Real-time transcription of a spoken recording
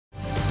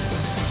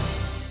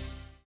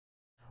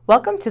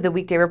Welcome to the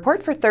Weekday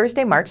Report for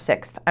Thursday, March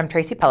 6th. I'm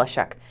Tracy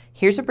Pelishuk.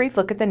 Here's a brief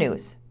look at the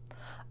news.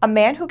 A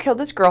man who killed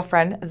his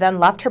girlfriend, then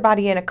left her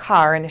body in a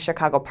car in a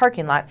Chicago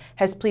parking lot,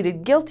 has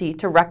pleaded guilty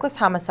to reckless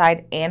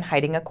homicide and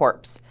hiding a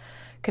corpse.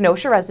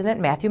 Kenosha resident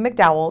Matthew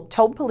McDowell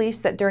told police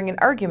that during an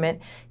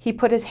argument, he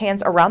put his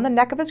hands around the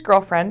neck of his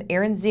girlfriend,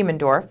 Erin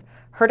Ziemendorf,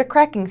 heard a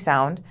cracking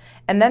sound,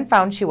 and then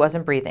found she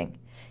wasn't breathing.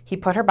 He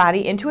put her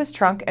body into his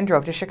trunk and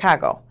drove to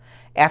Chicago.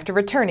 After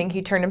returning,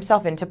 he turned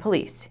himself in to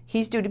police.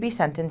 He's due to be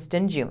sentenced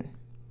in June.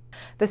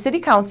 The City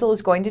Council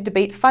is going to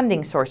debate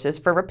funding sources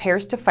for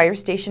repairs to Fire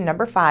Station No.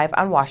 5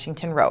 on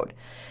Washington Road.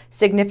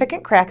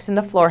 Significant cracks in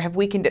the floor have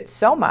weakened it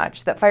so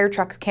much that fire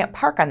trucks can't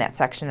park on that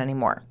section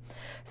anymore.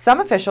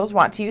 Some officials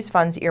want to use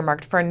funds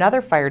earmarked for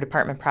another fire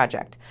department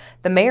project.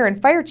 The mayor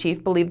and fire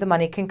chief believe the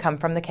money can come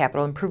from the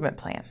capital improvement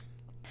plan.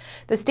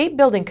 The State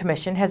Building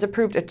Commission has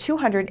approved a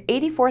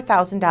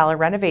 $284,000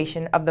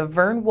 renovation of the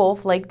Vern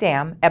Wolf Lake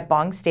Dam at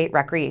Bong State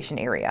Recreation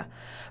Area.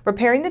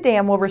 Repairing the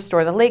dam will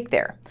restore the lake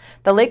there.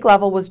 The lake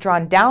level was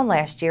drawn down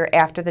last year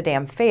after the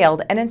dam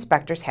failed and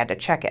inspectors had to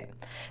check it.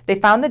 They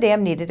found the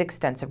dam needed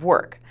extensive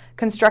work.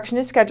 Construction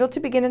is scheduled to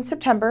begin in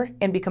September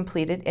and be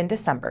completed in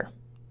December.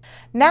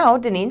 Now,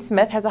 Deneen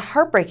Smith has a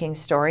heartbreaking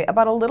story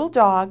about a little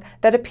dog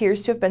that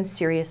appears to have been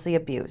seriously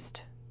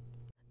abused.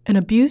 An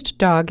abused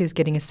dog is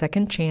getting a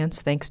second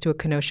chance thanks to a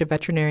Kenosha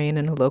veterinarian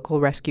and a local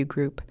rescue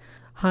group.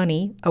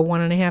 Honey, a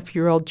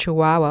 1.5-year-old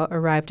Chihuahua,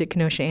 arrived at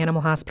Kenosha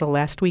Animal Hospital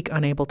last week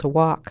unable to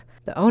walk.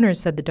 The owners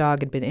said the dog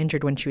had been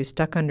injured when she was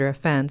stuck under a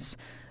fence,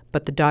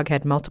 but the dog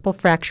had multiple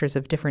fractures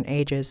of different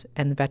ages,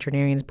 and the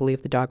veterinarians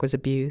believe the dog was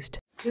abused.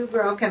 2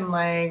 broken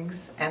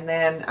legs, and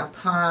then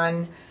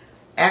upon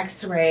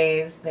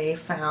x-rays they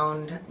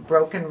found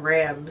broken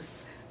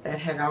ribs that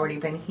had already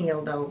been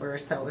healed over,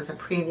 so it was a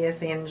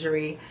previous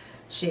injury.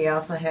 She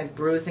also had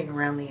bruising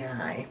around the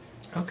eye.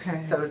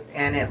 Okay. So,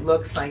 and it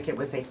looks like it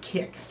was a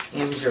kick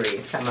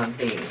injury, some of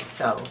these.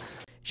 So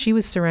she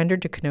was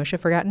surrendered to Kenosha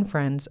Forgotten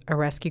Friends, a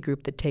rescue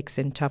group that takes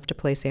in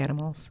tough-to-place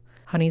animals.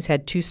 Honey's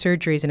had 2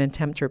 surgeries in an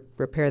attempt to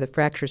repair the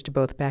fractures to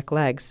both back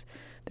legs.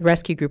 The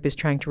rescue group is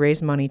trying to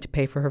raise money to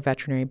pay for her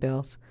veterinary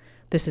bills.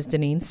 This is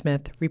Deneen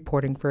Smith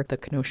reporting for the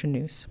Kenosha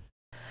News.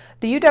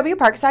 The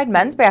UW-PARKSIDE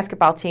men's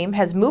basketball team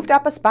has moved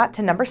up a spot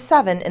to number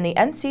 7 in the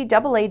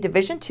NCAA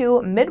Division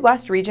II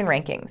Midwest Region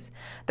rankings.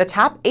 The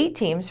top 8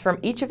 teams from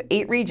each of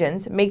 8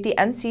 regions make the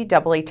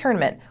NCAA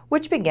tournament,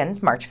 which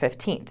begins March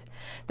 15th.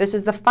 This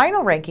is the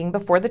final ranking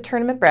before the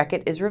tournament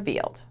bracket is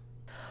revealed.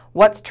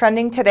 What's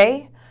trending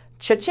today?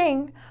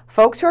 Cha-ching!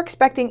 Folks who are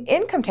expecting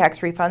income tax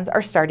refunds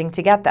are starting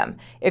to get them.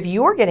 If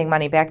you're getting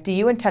money back, do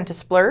you intend to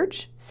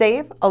splurge,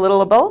 save, a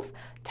little of both?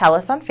 Tell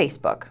us on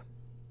Facebook.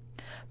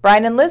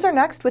 Brian and Liz are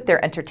next with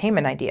their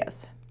entertainment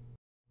ideas.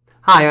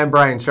 Hi, I'm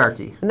Brian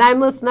Sharkey. And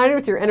I'm Liz Snyder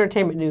with your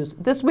entertainment news.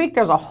 This week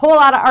there's a whole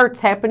lot of arts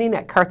happening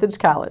at Carthage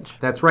College.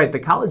 That's right, the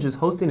college is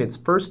hosting its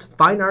first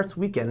Fine Arts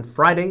Weekend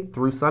Friday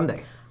through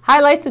Sunday.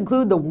 Highlights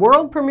include the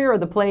world premiere of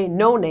the play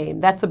No Name.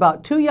 That's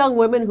about 2 young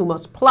women who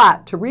must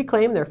plot to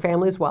reclaim their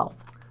family's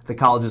wealth. The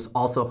college is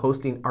also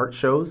hosting art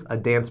shows, a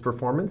dance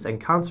performance,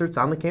 and concerts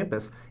on the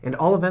campus, and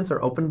all events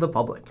are open to the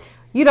public.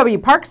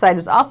 UW-PARKSIDE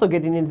is also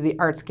getting into the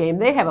arts game.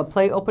 They have a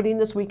play opening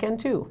this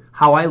weekend too.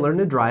 How I Learned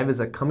to Drive is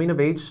a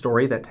coming-of-age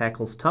story that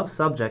tackles tough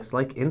subjects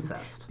like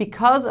incest.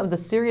 Because of the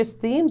serious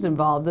themes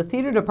involved, the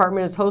theater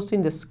department is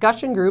hosting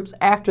discussion groups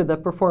after the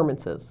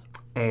performances.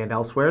 And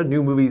elsewhere,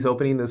 new movies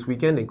opening this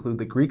weekend include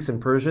The Greeks and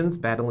Persians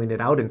Battling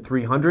It Out in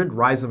 300,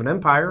 Rise of an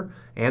Empire,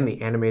 and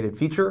the animated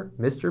feature,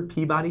 Mr.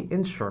 Peabody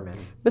in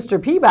Sherman. Mr.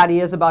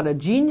 Peabody is about a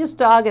genius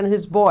dog and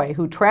his boy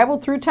who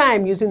traveled through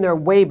time using their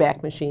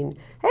Wayback Machine.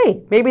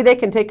 Hey, maybe they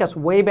can take us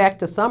way back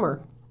to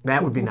summer.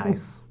 That would be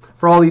nice.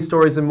 For all these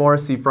stories and more,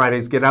 see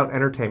Friday's Get Out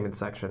Entertainment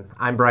section.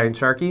 I'm Brian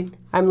Sharkey.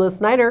 I'm Liz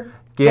Snyder.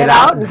 Get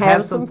out and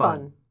have some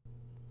fun.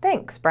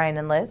 Thanks, Brian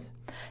and Liz.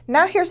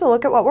 Now here's a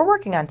look at what we're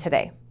working on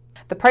today.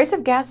 The price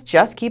of gas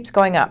just keeps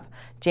going up.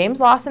 James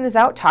Lawson is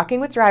out talking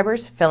with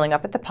drivers, filling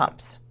up at the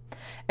pumps.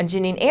 And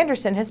Janine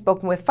Anderson has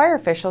spoken with fire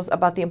officials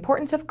about the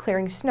importance of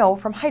clearing snow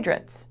from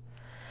hydrants.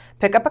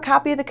 Pick up a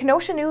copy of the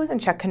Kenosha News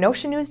and check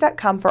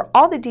kenoshanews.com for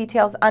all the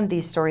details on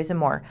these stories and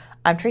more.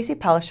 I'm Tracy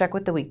Pelishuk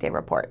with the Weekday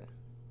Report.